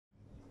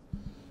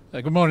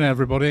Good morning,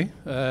 everybody.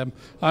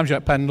 I'm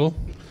Jack Pendle.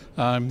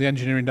 I'm the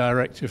Engineering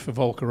Director for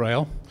Volker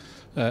Rail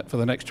for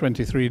the next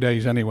 23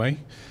 days anyway.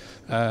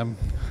 I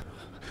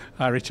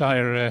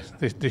retire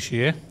this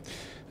year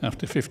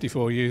after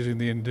 54 years in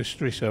the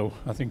industry, so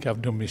I think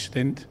I've done my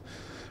stint.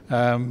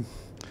 I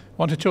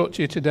want to talk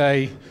to you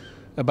today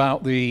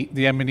about the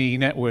M&EE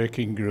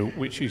networking group,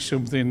 which is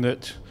something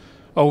that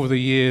over the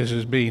years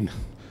has been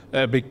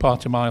a big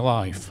part of my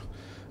life.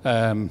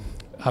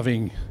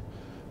 Having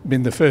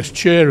been the first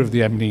chair of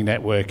the M&EE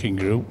networking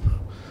group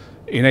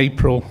in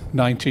April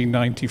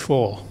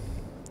 1994,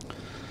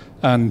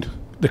 and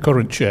the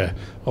current chair,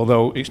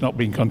 although it's not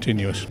been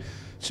continuous.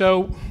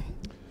 So,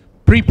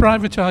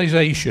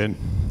 pre-privatisation,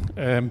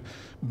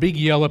 Big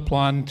Yellow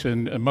plant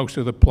and most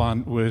of the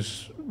plant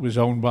was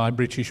owned by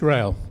British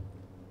Rail.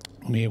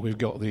 And here we've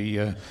got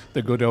the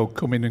good old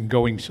coming and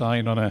going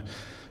sign on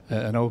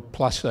an old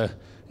Placer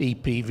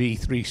EPV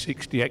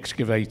 360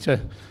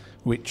 excavator,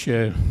 which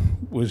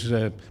was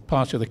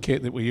part of the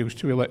kit that we used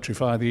to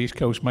electrify the East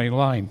Coast Main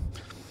Line.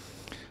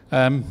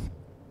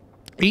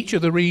 Each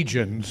of the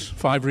regions,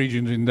 5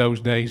 regions in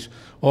those days,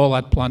 all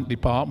had plant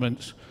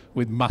departments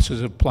with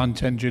masses of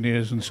plant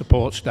engineers and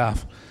support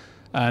staff.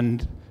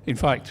 And in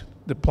fact,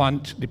 the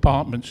plant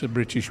departments of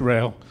British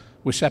Rail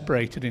were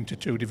separated into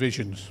 2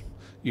 divisions.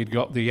 You'd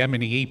got the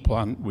M&EE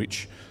plant,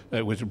 which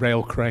was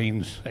rail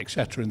cranes,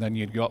 etc., and then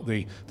you'd got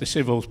the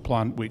civils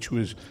plant, which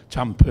was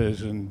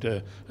tampers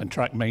and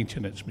track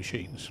maintenance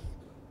machines.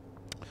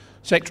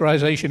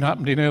 Sectorisation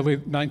happened in early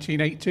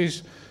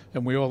 1980s,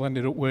 and we all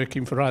ended up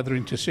working for either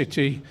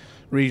intercity,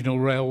 regional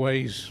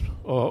railways,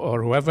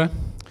 or whoever.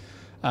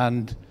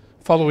 And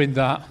following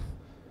that,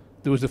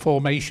 there was the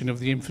formation of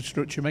the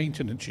infrastructure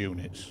maintenance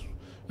units.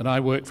 And I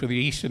worked for the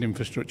Eastern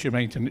Infrastructure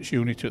Maintenance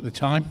Unit at the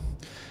time,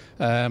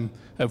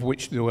 of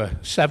which there were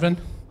 7,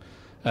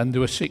 and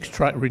there were 6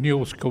 track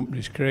renewals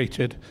companies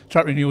created,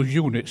 track renewals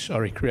units,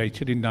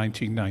 created in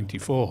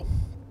 1994.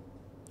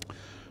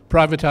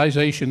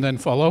 Privatisation then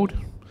followed,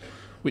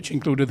 which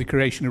included the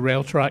creation of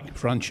Railtrack,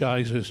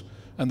 franchises,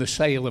 and the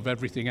sale of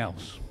everything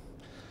else.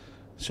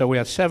 So we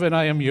had 7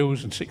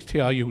 IMUs and 6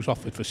 TRUs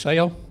offered for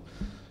sale.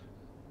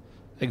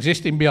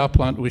 Existing BR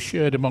plant was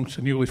shared amongst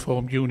the newly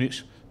formed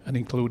units and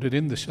included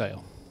in the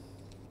sale.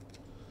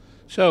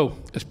 So,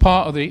 as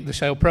part of the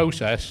sale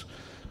process,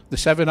 the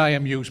 7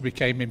 IMUs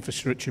became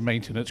infrastructure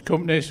maintenance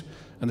companies,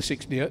 and the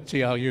 6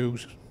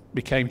 TRUs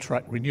became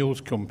track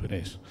renewals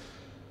companies.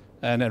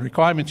 And a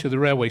requirement of the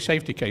Railway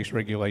Safety Case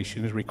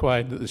Regulation is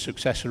required that the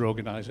successor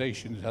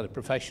organisations had a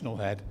professional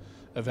head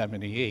of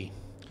M&EE,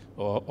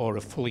 or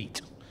a fleet,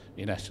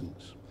 in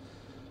essence.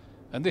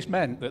 And this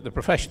meant that the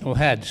professional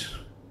heads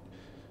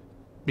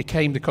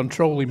became the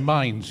controlling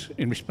minds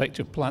in respect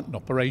of plant and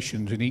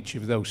operations in each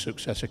of those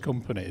successor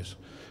companies,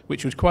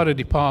 which was quite a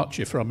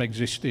departure from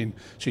existing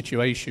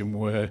situation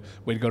where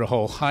we'd got a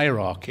whole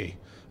hierarchy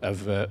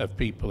of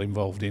people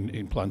involved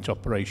in plant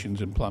operations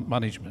and plant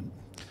management.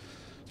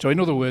 So in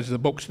other words, the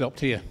buck stopped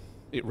here.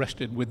 It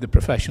rested with the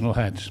professional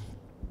heads.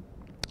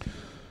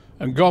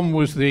 And gone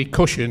was the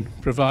cushion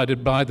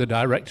provided by the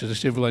directors of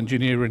civil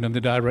engineering and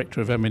the director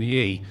of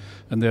M&EE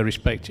and their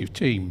respective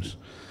teams.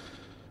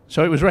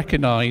 So it was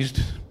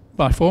recognised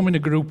by forming a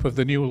group of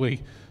the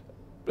newly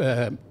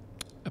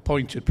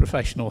appointed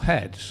professional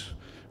heads.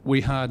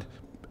 We had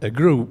a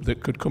group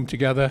that could come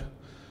together,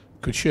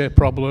 could share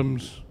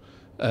problems,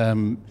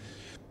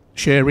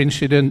 share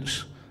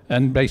incidents,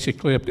 and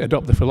basically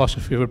adopt the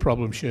philosophy of a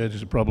problem shared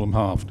is a problem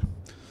halved.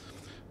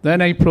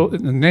 Then in April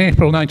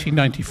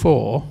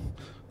 1994,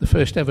 the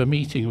first ever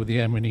meeting with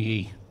the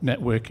M&EE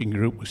networking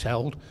group was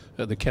held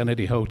at the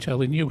Kennedy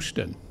Hotel in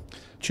Euston,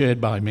 chaired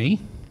by me,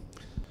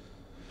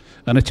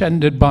 and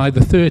attended by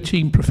the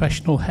 13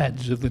 professional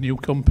heads of the new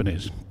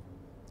companies.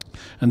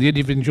 And the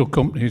individual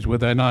companies were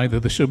then either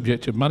the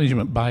subject of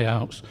management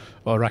buyouts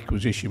or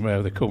acquisition by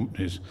other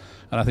companies.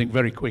 And I think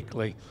very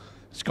quickly,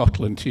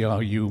 Scotland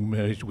TRU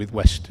merged with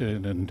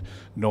Western and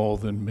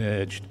Northern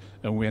merged,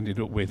 and we ended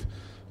up with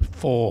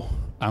 4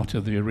 out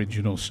of the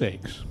original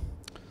 6.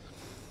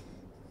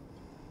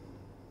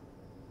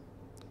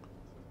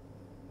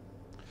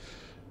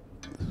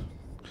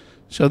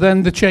 So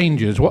then the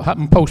changes, what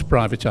happened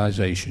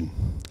post-privatisation?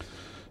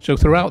 So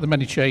throughout the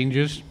many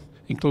changes,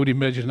 including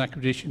mergers and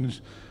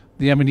acquisitions,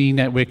 the M&EE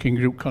networking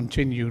group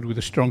continued with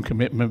a strong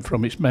commitment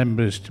from its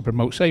members to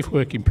promote safe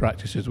working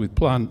practices with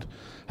plant,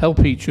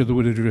 help each other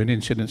with during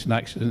incidents and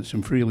accidents,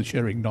 and freely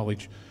sharing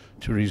knowledge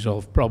to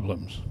resolve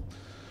problems,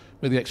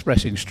 with the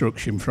express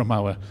instruction from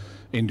our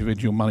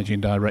individual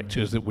managing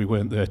directors that we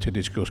weren't there to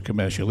discuss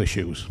commercial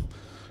issues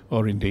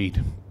or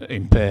indeed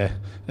impair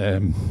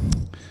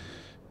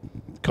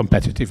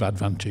competitive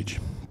advantage.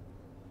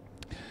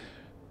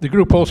 The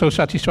group also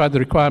satisfied the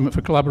requirement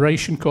for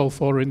collaboration called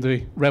for in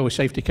the Railway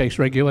Safety Case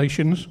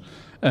Regulations,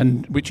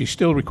 and which is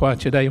still required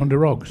today under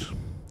ROGS.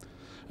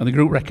 And the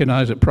group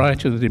recognised that prior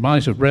to the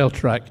demise of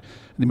Railtrack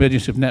and the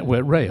emergence of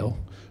Network Rail,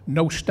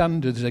 no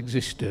standards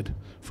existed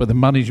for the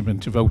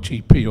management of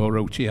OTP or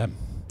OTM.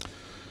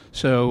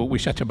 So we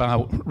set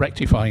about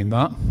rectifying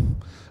that,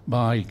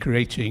 by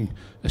creating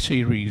a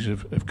series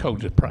of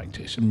codes of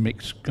practice, and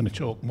Mick's going to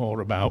talk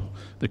more about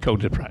the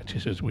codes of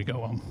practice as we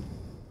go on.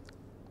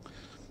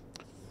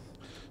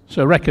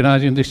 So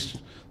recognising this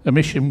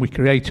mission, we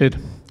created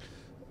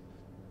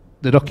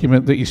the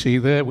document that you see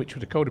there, which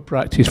was a code of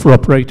practice for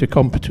operator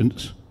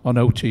competence on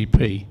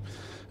OTP.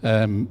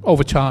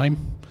 Over time,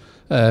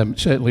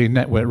 certainly in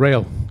Network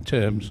Rail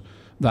terms,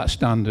 that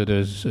standard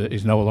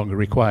is no longer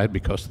required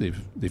because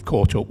they've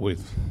caught up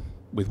with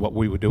what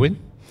we were doing,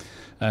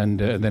 and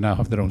they now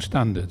have their own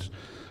standards.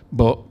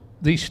 But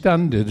these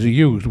standards are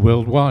used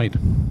worldwide,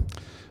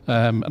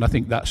 and I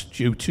think that's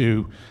due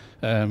to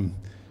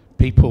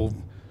people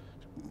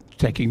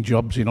taking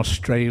jobs in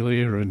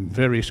Australia and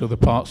various other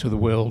parts of the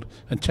world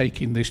and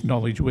taking this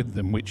knowledge with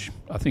them, which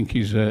I think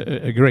is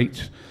a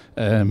great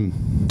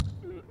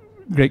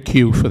great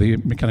cue for the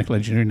Mechanical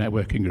Engineering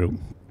Networking Group.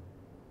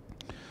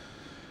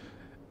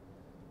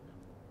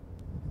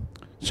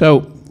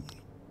 So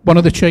one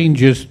of the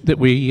changes that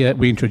we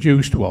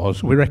introduced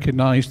was we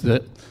recognised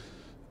that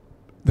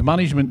the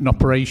management and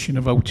operation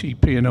of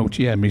OTP and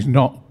OTM is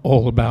not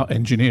all about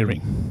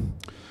engineering.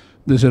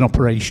 There's an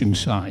operations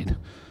side.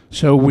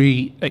 So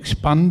we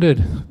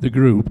expanded the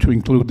group to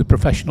include the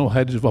professional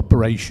heads of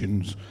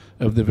operations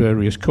of the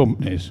various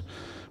companies,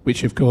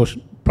 which of course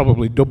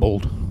probably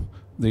doubled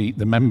the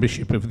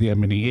membership of the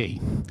M&EE.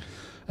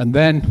 And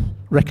then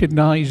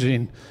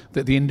recognising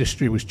that the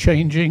industry was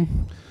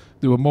changing,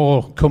 there were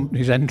more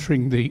companies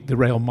entering the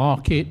rail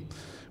market,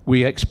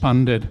 we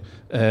expanded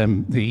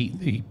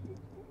the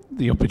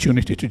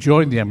opportunity to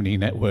join the M&EE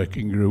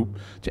networking group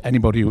to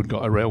anybody who had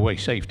got a railway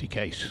safety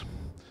case.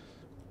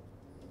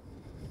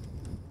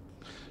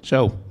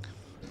 So,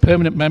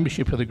 permanent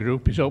membership of the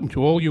group is open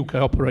to all UK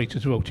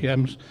operators of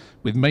OTMs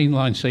with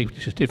mainline safety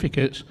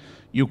certificates,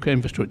 UK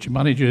infrastructure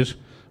managers,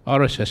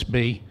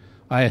 RSSB,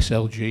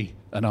 ISLG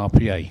and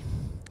RPA.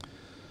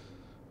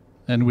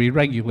 And we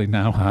regularly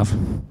now have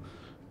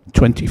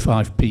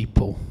 25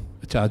 people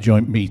at our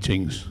joint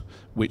meetings,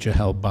 which are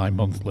held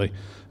bi-monthly,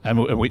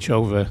 and which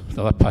over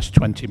the past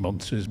 20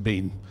 months has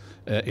been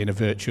in a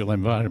virtual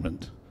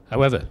environment.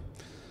 However,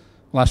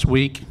 last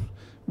week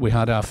we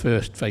had our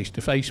first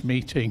face-to-face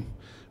meeting.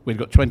 We'd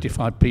got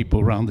 25 people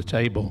around the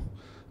table,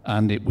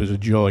 and it was a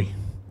joy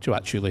to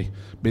actually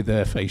be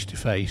there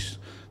face-to-face.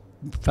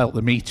 Felt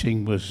the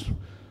meeting was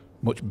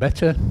much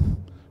better,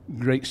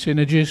 great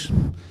synergies,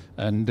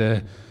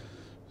 and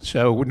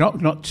so we're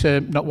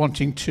not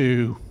wanting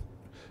to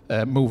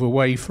move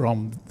away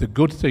from the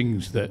good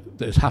things that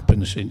has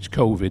happened since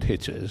COVID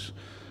hit us.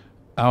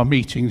 Our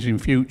meetings in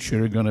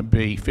future are going to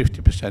be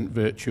 50%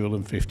 virtual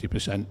and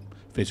 50%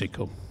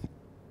 physical.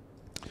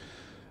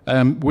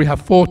 We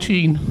have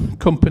 14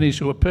 companies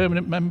who are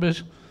permanent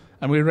members,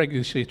 and we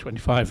regularly see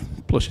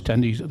 25 plus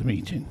attendees at the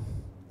meeting.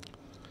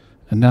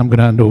 And now I'm going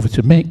to hand over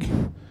to Mick,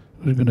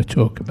 who's going to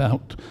talk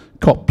about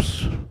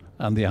COPS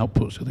and the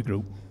outputs of the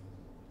group.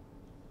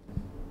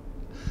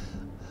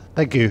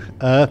 Thank you.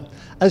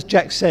 As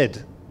Jack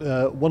said,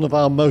 one of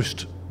our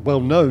most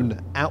well-known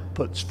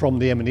outputs from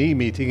the M&EE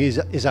meeting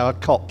is our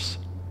COPS.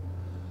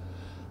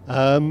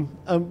 And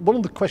one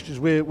of the questions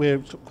we're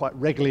quite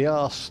regularly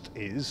asked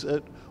is,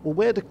 well,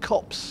 where do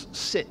COPS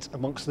sit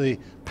amongst the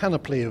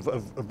panoply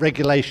of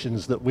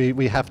regulations that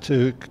we have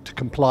to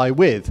comply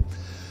with?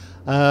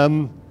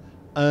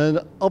 And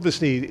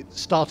obviously,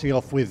 starting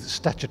off with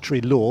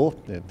statutory law,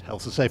 the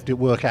Health and Safety at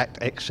Work Act,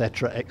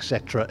 etc.,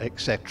 etc.,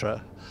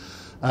 etc.,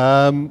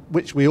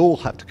 which we all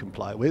have to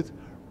comply with.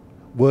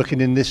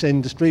 Working in this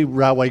industry,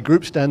 railway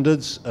group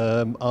standards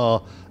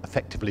are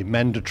effectively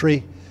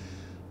mandatory.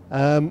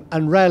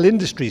 And rail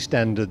industry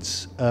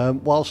standards,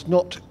 whilst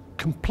not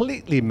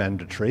completely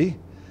mandatory,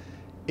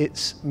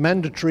 it's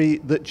mandatory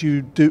that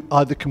you do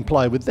either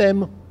comply with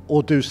them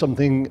or do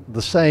something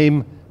the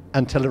same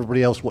and tell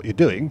everybody else what you're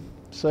doing.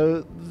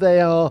 So they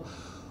are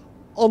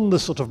on the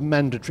sort of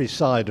mandatory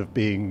side of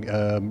being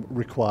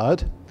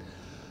required.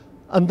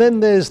 And then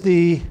there's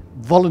the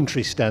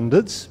voluntary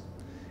standards,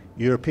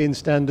 European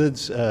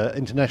standards,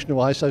 international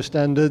ISO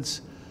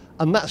standards,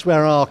 and that's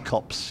where our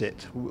COPS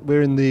sit.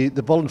 We're in the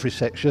voluntary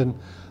section,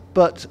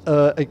 but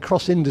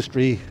across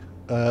industry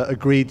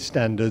agreed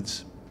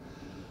standards.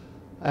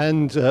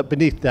 And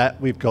beneath that,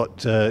 we've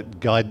got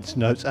guidance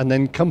notes and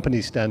then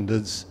company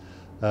standards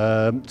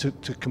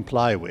to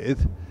comply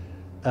with.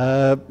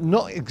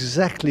 Not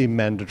exactly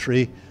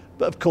mandatory,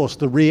 but of course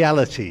the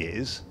reality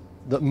is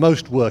that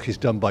most work is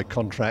done by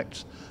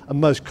contracts,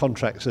 and most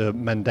contracts are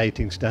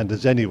mandating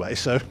standards anyway,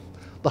 so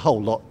the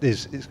whole lot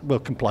will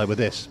comply with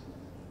this.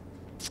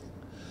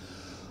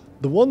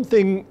 The one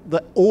thing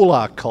that all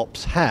our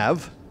COPS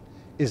have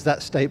is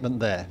that statement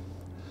there,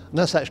 and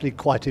that's actually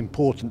quite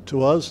important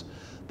to us.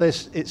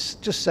 It's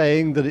just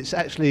saying that it's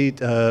actually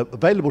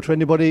available to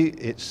anybody,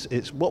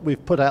 it's what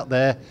we've put out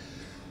there,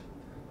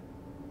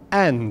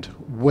 and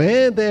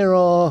where there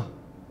are,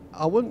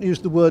 I wouldn't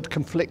use the word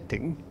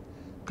conflicting,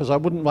 because I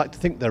wouldn't like to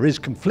think there is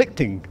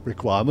conflicting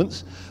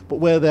requirements, but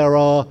where there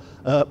are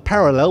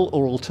parallel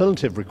or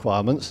alternative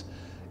requirements,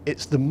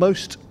 it's the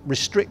most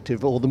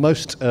restrictive or the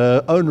most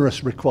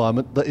onerous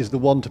requirement that is the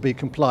one to be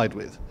complied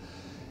with.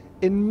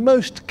 In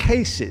most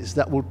cases,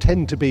 that will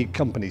tend to be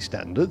company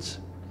standards,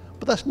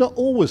 but that's not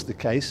always the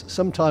case.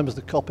 Sometimes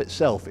the COP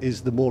itself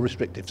is the more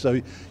restrictive.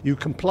 So you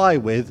comply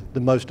with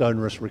the most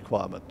onerous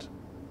requirement.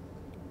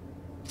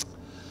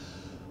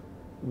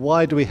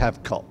 Why do we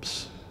have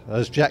COPs?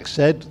 As Jack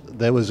said,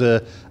 there was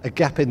a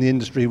gap in the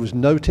industry was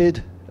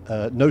noticed,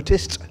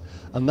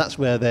 and that's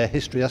where their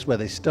history, that's where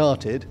they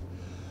started.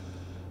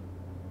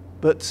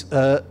 But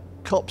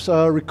COPs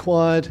are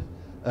required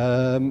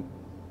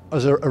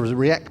as a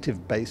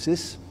reactive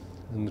basis,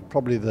 and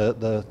probably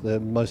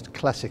the most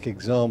classic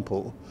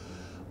example,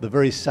 the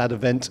very sad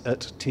event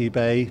at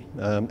T-Bay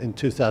in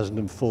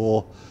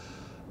 2004.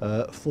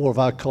 4 of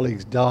our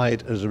colleagues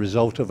died as a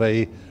result of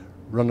a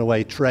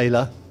runaway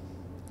trailer.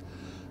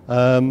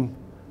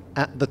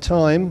 At the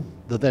time,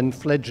 the then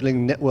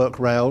fledgling Network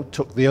Rail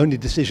took the only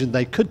decision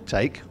they could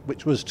take,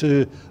 which was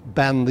to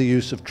ban the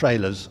use of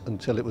trailers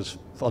until it was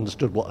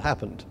understood what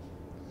happened.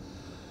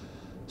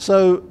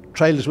 So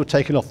trailers were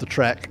taken off the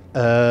track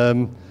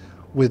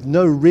with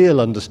no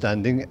real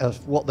understanding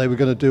of what they were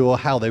going to do or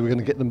how they were going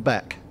to get them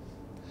back.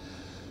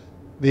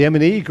 The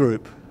M&EE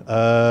group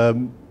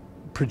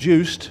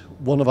produced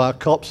one of our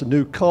COPs, a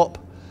new COP,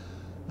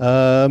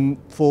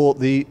 for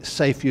the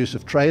safe use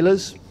of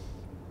trailers.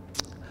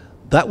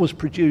 That was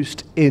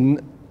produced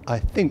in, I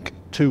think,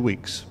 2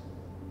 weeks.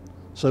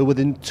 So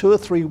within 2 or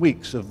 3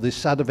 weeks of this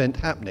sad event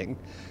happening,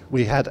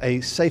 we had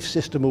a safe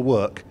system of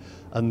work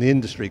and the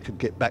industry could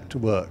get back to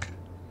work.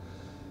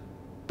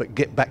 But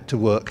get back to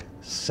work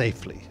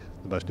safely,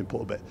 the most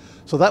important bit.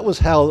 So that was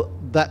how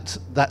that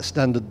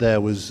standard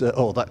there was,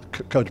 or that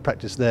code of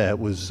practice there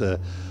was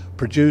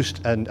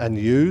produced and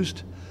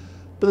used.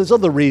 But there's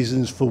other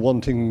reasons for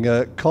wanting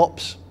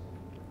COPs.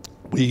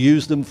 We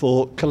use them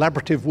for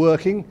collaborative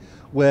working,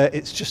 where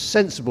it's just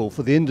sensible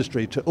for the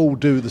industry to all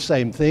do the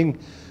same thing,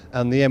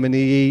 and the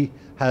M&EE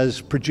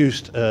has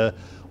produced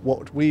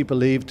what we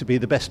believe to be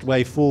the best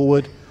way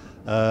forward,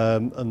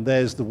 and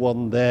there's the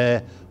one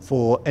there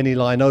for any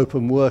line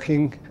open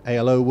working,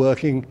 ALO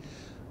working,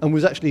 and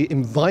was actually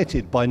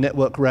invited by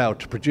Network Rail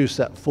to produce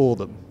that for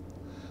them.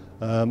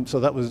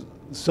 So that was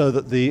so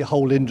that the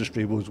whole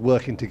industry was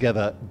working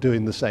together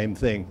doing the same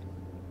thing.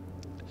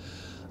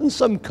 And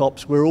some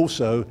COPs were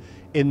also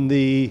in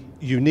the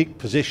unique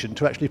position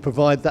to actually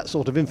provide that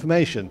sort of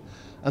information.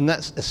 And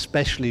that's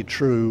especially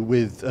true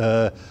with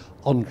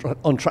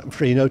on-track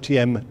machine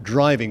OTM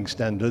driving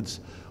standards,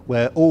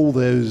 where all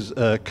those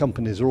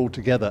companies are all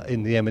together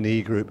in the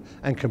M&EE group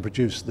and can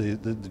produce the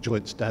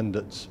joint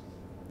standards.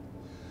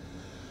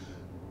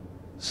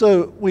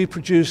 So we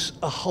produce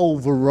a whole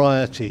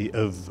variety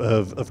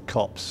of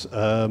COPs.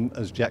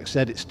 As Jack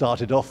said, it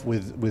started off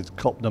with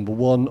COP number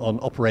 1 on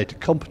operator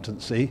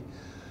competency.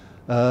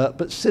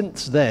 But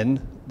since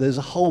then, there's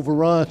a whole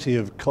variety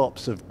of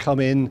COPs have come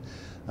in,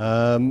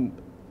 and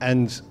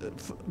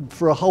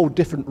for a whole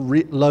different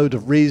load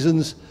of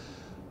reasons.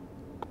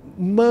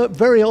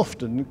 Very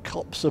often,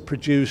 COPs are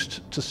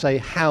produced to say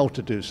how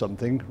to do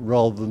something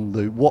rather than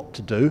the what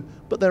to do,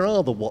 but there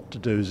are the what to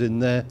do's in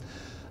there.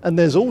 And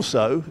there's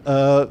also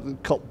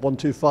COP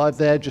 125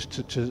 there,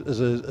 just as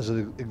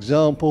an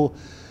example.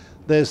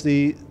 There's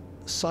the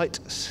siding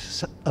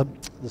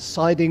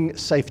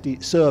safety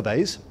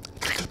surveys,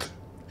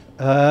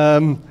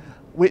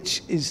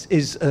 which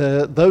is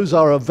those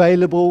are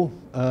available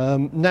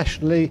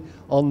nationally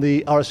on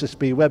the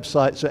RSSB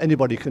website, so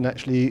anybody can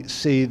actually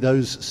see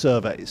those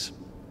surveys.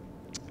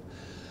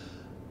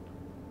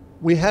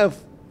 We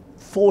have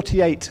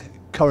 48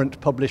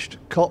 current published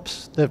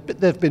COPs. There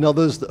have been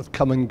others that have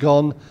come and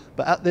gone,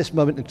 but at this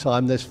moment in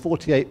time, there's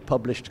 48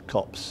 published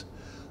COPs.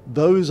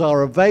 Those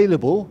are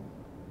available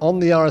on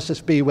the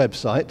RSSB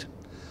website,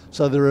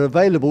 so they're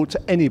available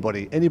to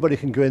anybody. Anybody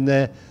can go in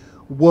there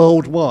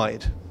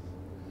worldwide.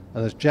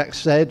 And as Jack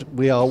said,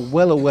 we are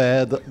well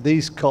aware that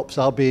these COPs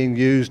are being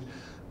used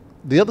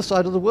the other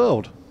side of the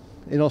world,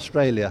 in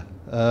Australia.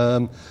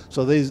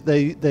 So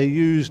they're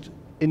used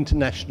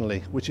internationally,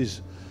 which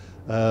is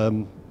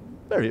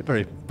very,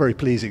 very, very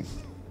pleasing.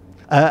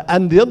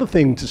 And the other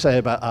thing to say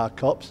about our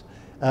COPs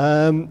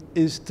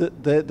is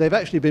that they've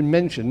actually been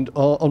mentioned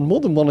on more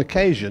than one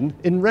occasion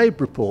in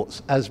RABE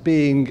reports as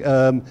being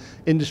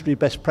industry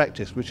best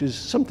practice, which is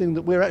something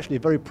that we're actually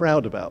very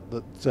proud about,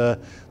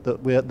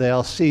 that they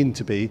are seen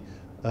to be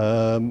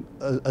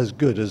as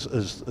good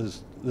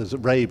as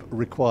RABE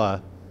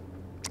require.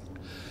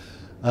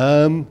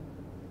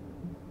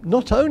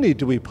 Not only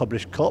do we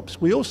publish COPs,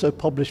 we also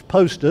publish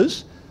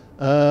posters,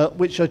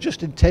 which are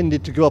just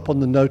intended to go up on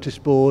the notice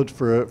board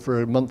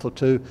for a month or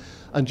two,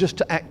 and just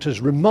to act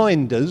as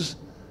reminders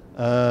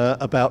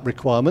about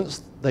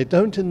requirements. They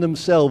don't in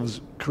themselves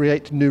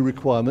create new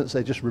requirements,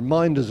 they're just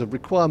reminders of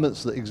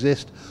requirements that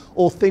exist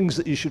or things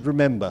that you should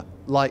remember.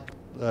 Like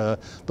the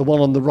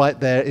one on the right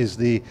there is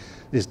the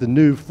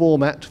new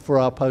format for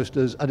our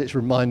posters, and it's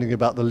reminding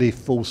about the leaf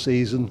full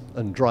season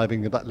and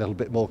driving that little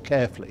bit more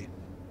carefully.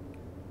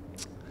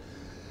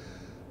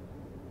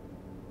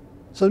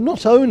 So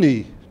not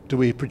only do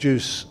we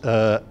produce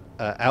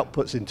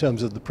outputs in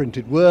terms of the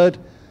printed word.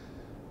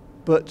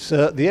 But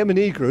the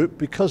M&E group,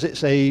 because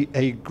it's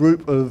a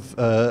group of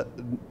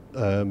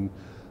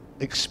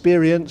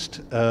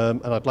experienced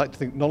and I'd like to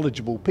think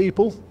knowledgeable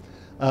people,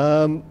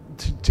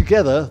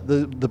 together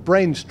the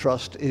Brains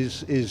Trust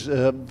is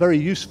very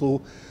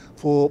useful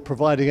for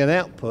providing an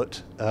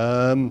output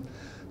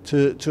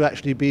to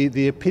actually be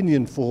the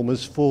opinion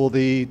formers for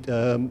the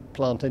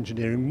plant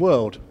engineering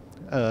world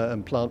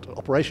and plant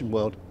operation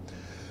world.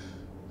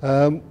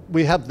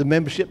 We have the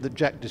membership that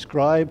Jack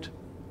described,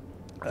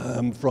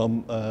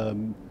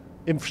 from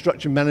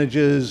infrastructure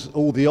managers,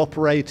 all the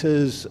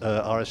operators,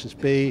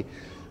 RSSB,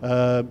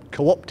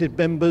 co-opted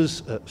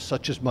members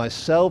such as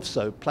myself,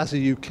 so Plaza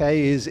UK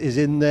is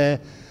in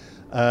there,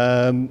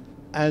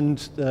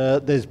 and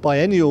there's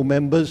biennial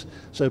members,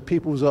 so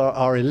people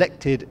are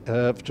elected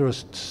to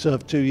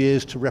serve 2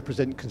 years to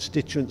represent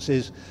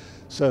constituencies,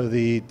 so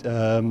the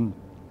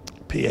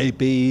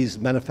PABs,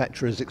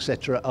 manufacturers,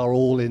 etc. are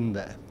all in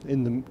there,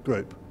 in the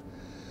group.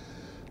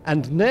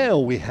 And now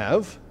we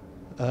have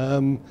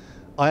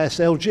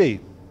ISLG,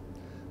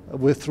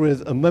 with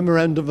a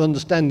memorandum of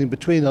understanding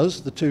between us,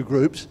 the two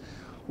groups,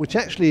 which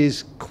actually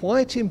is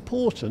quite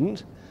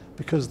important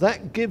because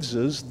that gives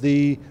us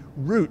the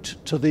route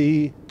to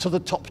the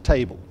top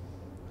table.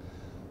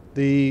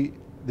 The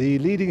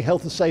leading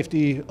health and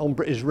safety on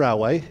British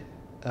Railway,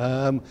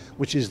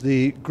 which is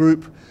the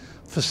group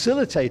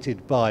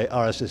facilitated by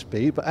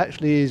RSSB, but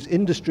actually is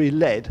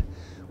industry-led,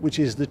 which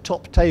is the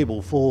top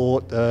table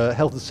for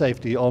health and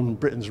safety on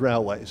Britain's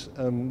railways.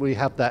 We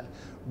have that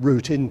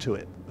route into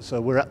it, so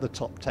we're at the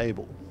top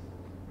table.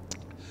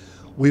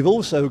 We've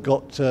also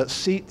got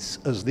seats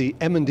as the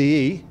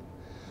M&EE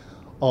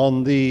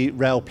on the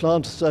Rail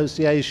Plant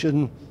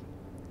Association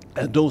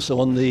and also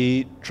on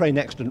the Train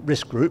Accident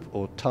Risk Group,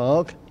 or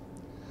TARG.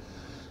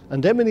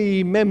 And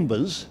M&EE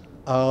members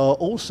are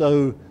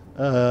also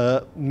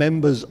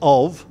members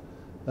of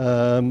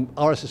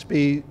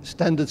RSSB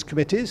standards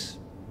committees,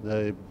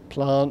 the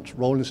plant,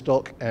 rolling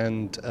stock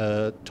and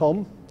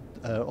TOM,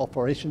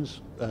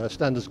 operations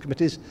standards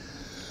committees.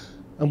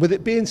 And with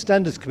it being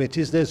standards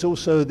committees, there's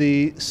also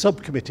the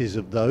subcommittees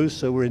of those,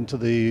 so we're into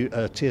the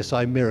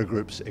TSI mirror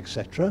groups,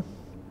 etc.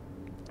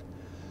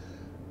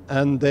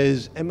 And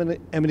there's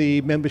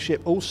M&EE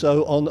membership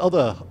also on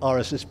other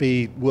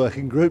RSSB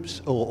working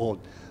groups or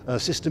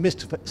system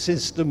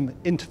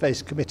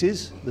interface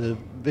committees, the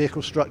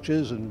vehicle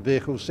structures and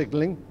vehicle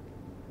signalling.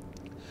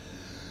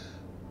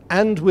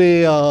 And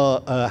we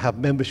have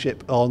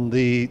membership on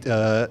the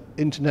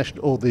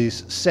international, or the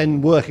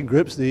SEN working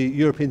groups, the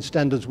European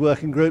Standards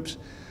working groups,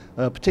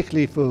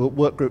 particularly for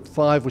Work Group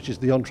 5, which is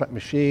the on-track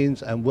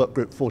machines, and Work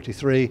Group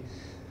 43.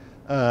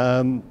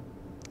 And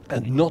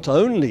not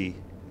only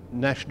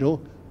national,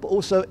 but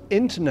also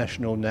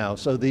international now,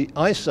 so the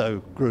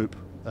ISO group.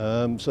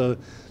 So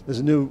there's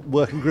a new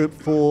working group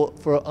for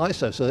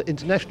ISO, so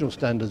international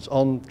standards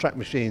on track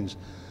machines.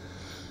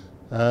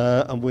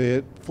 And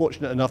we're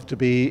fortunate enough to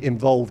be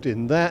involved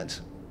in that.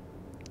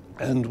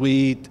 And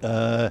we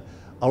are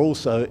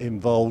also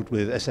involved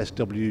with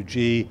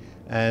SSWG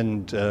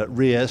and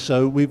RIA,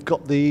 so we've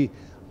got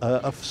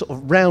sort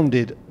of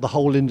rounded the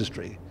whole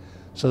industry.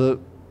 So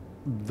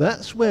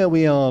that's where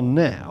we are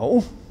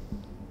now.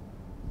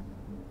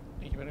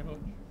 Thank you very much.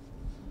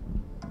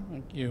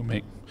 Thank you,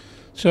 Mick.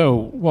 So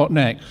what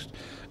next?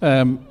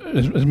 As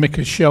Mick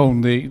has shown,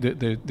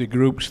 the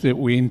groups that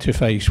we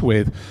interface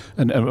with,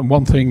 and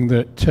one thing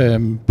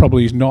that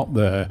probably is not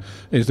there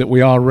is that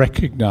we are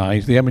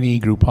recognised, the M&E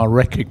group are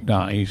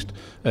recognised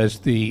as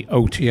the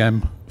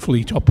OTM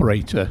fleet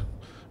operator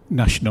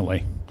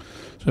nationally.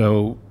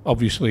 So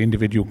obviously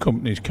individual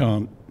companies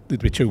can't,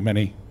 there'd be too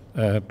many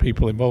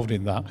people involved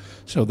in that,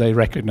 so they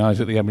recognise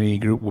that the M&E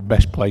group were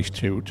best placed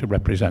to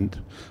represent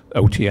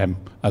OTM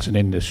as an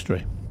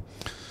industry.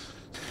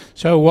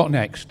 So what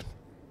next?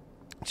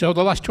 So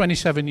the last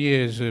 27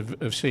 years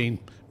have seen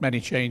many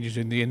changes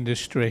in the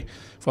industry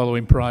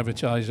following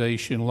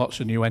privatisation, lots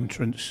of new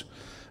entrants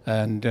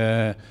and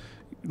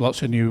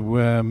lots of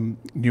new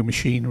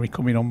machinery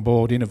coming on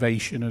board,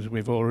 innovation as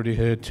we've already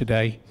heard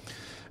today.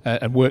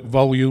 And work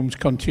volumes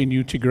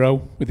continue to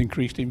grow with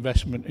increased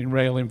investment in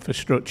rail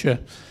infrastructure.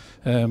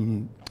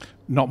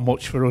 Not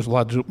much for us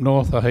lads up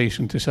north, I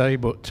hasten to say,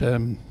 but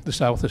the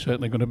south are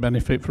certainly going to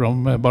benefit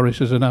from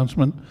Boris's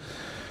announcement.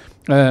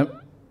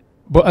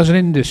 But as an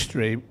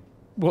industry,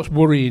 what's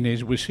worrying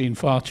is we're seeing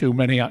far too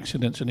many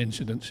accidents and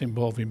incidents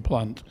involving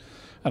plant.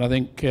 And I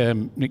think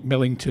Nick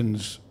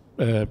Millington's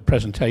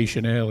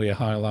presentation earlier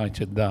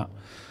highlighted that.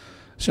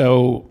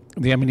 So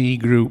the M&E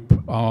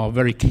group are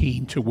very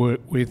keen to work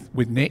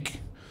with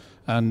Nick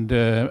and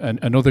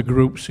other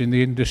groups in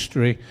the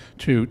industry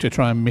to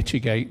try and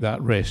mitigate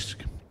that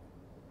risk.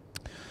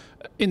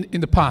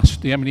 In the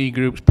past, the M&E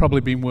group's probably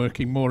been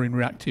working more in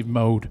reactive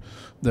mode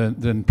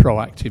than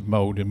proactive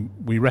mode, and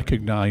we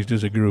recognised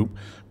as a group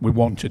we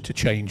wanted to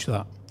change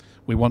that.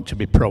 We want to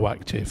be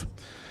proactive.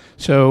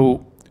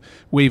 So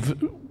we've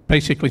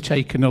basically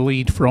taken a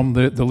lead from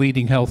the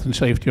Leading Health and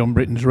Safety on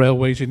Britain's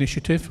Railways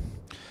initiative.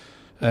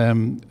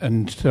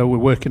 And so we're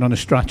working on a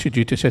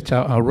strategy to set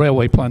out how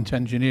railway plant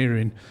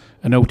engineering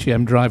and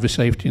OTM driver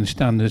safety and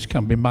standards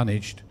can be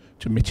managed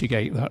to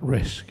mitigate that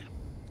risk.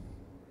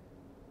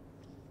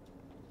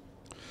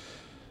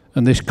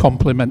 And this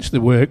complements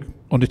the work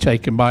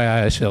undertaken by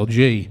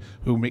ISLG,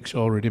 who Mick's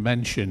already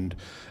mentioned.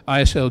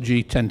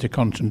 ISLG tend to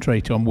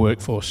concentrate on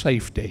workforce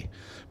safety,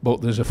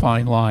 but there's a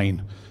fine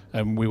line,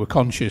 and we were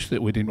conscious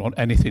that we didn't want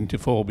anything to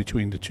fall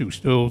between the two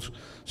stools,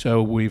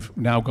 so we've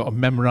now got a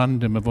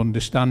memorandum of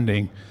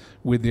understanding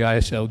with the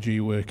ISLG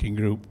working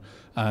group,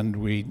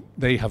 and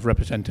they have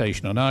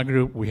representation on our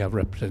group, we have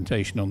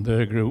representation on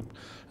their group,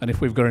 and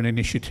if we've got an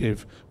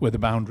initiative where the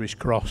boundaries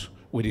cross,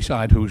 we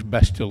decide who's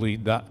best to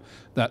lead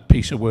that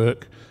piece of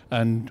work.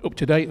 And up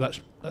to date,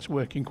 that's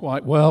working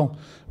quite well.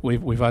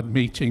 We've had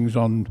meetings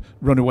on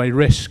runaway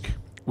risk,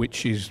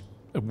 which is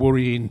a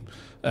worrying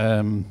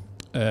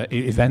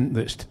event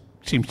that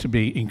seems to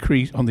be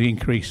on the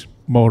increase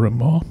more and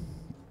more.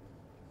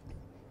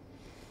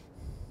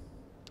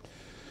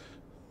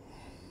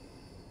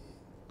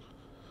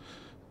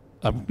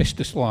 I've missed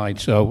a slide,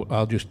 so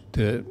I'll just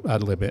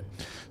ad-lib it.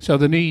 So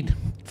the need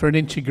for an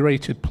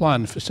integrated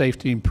plan for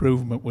safety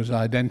improvement was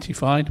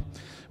identified,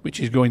 which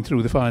is going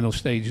through the final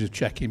stages of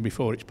checking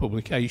before its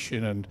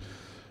publication, and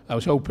I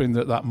was hoping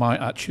that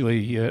might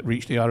actually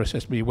reach the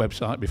RSSB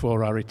website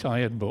before I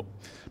retired, but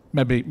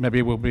maybe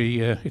it'll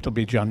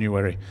be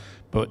January.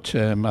 But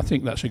I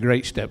think that's a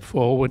great step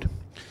forward,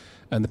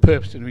 and the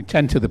purpose and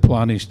intent of the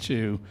plan is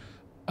to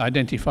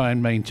identify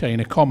and maintain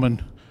a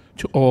common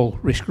to all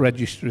risk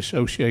register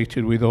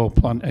associated with all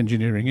plant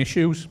engineering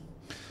issues,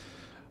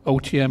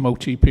 OTM,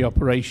 OTP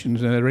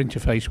operations and their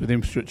interface with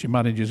infrastructure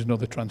managers and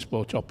other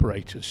transport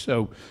operators.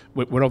 So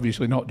we're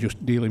obviously not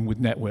just dealing with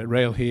Network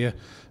Rail here.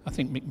 I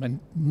think Mick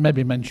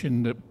maybe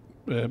mentioned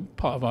that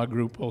part of our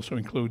group also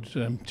includes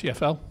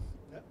TfL.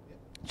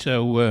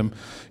 So,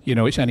 you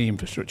know, it's any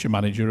infrastructure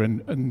manager,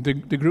 and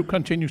the group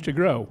continues to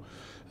grow.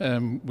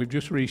 We've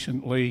just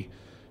recently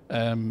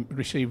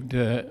received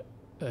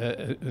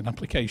an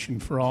application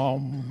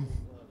from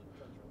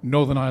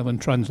Northern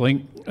Ireland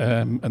TransLink,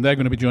 and they're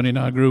going to be joining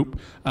our group.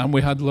 And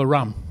we had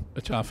LARAM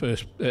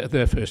at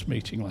their first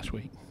meeting last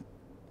week.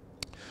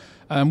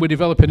 We're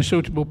developing a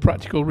suitable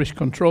practical risk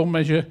control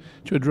measure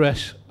to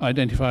address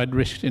identified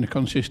risks in a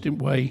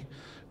consistent way,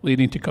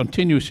 leading to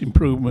continuous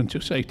improvement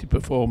of safety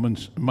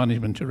performance and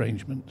management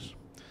arrangements.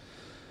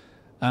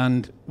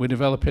 And we're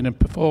developing a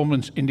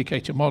performance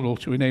indicator model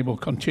to enable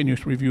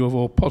continuous review of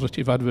all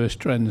positive adverse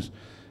trends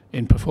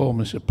in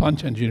performance of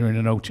plant engineering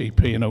and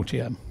OTP and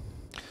OTM.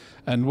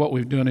 And what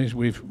we've done is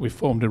we've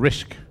formed a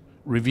risk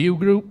review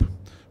group,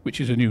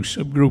 which is a new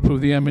subgroup of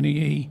the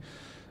M&EE.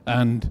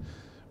 And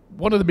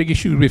one of the big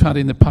issues we've had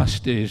in the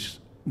past is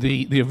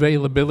the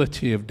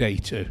availability of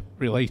data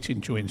relating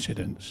to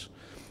incidents.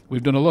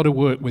 We've done a lot of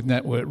work with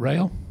Network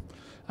Rail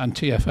and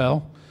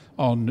TfL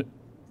on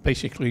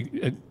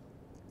basically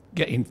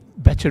getting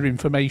better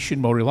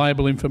information, more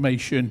reliable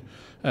information,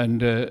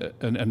 and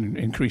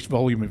increased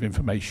volume of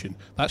information.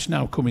 That's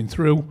now coming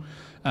through,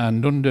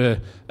 and under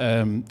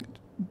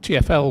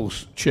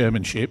TfL's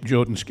chairmanship,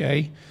 Jordan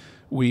Skay,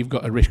 we've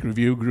got a risk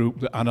review group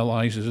that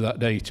analyses that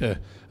data,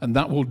 and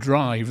that will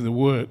drive the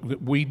work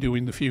that we do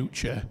in the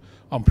future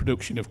on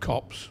production of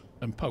COPs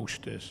and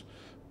posters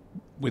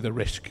with a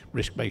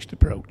risk-based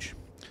approach.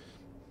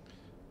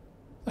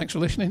 Thanks for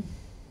listening.